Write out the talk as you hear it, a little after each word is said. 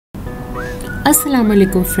अस्सलाम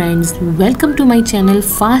वालेकुम friends, welcome to my channel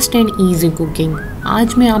fast and easy cooking.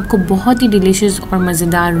 आज मैं आपको बहुत ही डिलीशियस और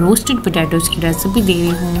मज़ेदार रोस्टेड पोटैटोज़ की रेसिपी दे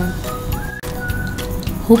रही हूँ।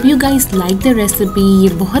 Hope you guys like the recipe. ये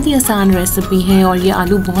बहुत ही आसान रेसिपी है और ये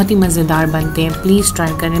आलू बहुत ही मज़ेदार बनते हैं। प्लीज़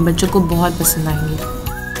ट्राई करें, बच्चों को बहुत पसंद आएंगे।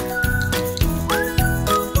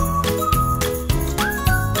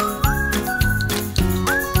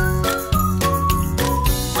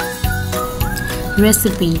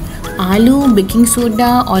 रेसिपी: आलू, बेकिंग सोडा,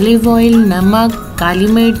 ऑलिव ऑयल, नमक, काली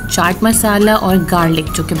मिर्च, चाट मसाला और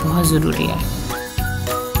गार्लिक, जो कि बहुत ज़रूरी है।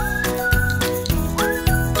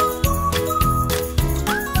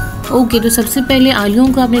 ओके, तो सबसे पहले आलूओं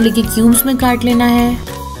को आपने लेके क्यूब्स में काट लेना है।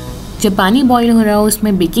 जब पानी बॉईल हो रहा हो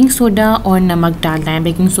उसमें बेकिंग सोडा और नमक डालना है।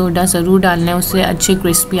 बेकिंग सोडा ज़रूर डालना है, उससे अच्छे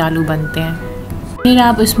क्रिस्पी आलू बनते हैं। फिर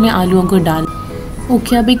आप इसमें आलूओं को डाल।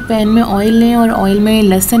 ओके, अब एक पैन में ऑयल लें और ऑयल में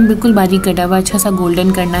लहसुन बिल्कुल बारीक कटा हुआ अच्छा सा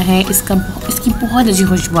गोल्डन करना है। इसकी बहुत अच्छी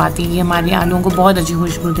खुशबू आती है, ये हमारे आलूओं को बहुत अच्छी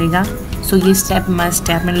खुशबू देगा। सो ये स्टेप मस्ट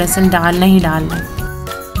है, आपने लहसुन डालना ही डालना है।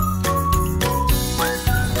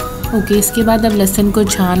 ओके, इसके बाद अब लहसुन को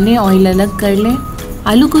छान लें, ऑयल अलग कर लें।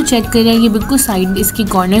 आलू को चेक करें, ये बिल्कुल साइड इसकी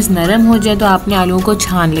कॉर्नर्स नरम हो जाए तो आपने आलूओं को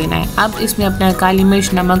छान लेना है। अब इसमें अपना काली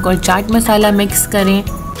मिर्च, नमक और चाट मसाला मिक्स करें।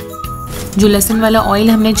 जो लहसुन वाला ऑयल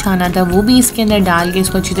हमने छाना था वो भी इसके अंदर डाल के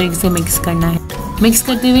इसको अच्छी तरीके से मिक्स करना है। मिक्स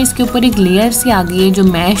करते हुए इसके ऊपर एक लेयर सी आ गई है, जो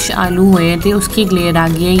मैश आलू हुए थे उसकी एक लेयर आ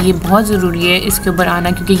गई है। ये बहुत ज़रूरी है इसके ऊपर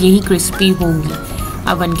आना, क्योंकि यही क्रिस्पी होगी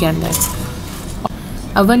अवन के अंदर।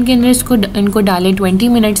 अवन के अंदर इनको डालें 20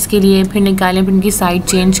 मिनट्स के लिए, फिर निकालें, फिर इनकी साइड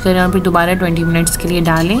चेंज करें और फिर दोबारा 20 मिनट्स के लिए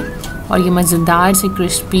डालें और ये मज़ेदार से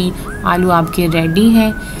क्रिस्पी आलू आपके रेडी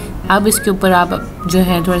हैं। अब इसके ऊपर आप जो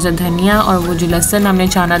है थोड़ा सा धनिया और वो जो लहसुन हमने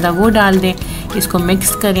छाना था वो डाल दें। इसको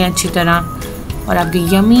मिक्स करें अच्छी तरह और आपके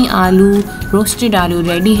यमी आलू, रोस्टेड आलू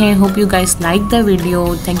रेडी हैं। Hope you guys like the video.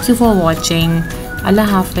 Thank you for watching.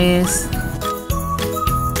 अल्लाह हाफिज़।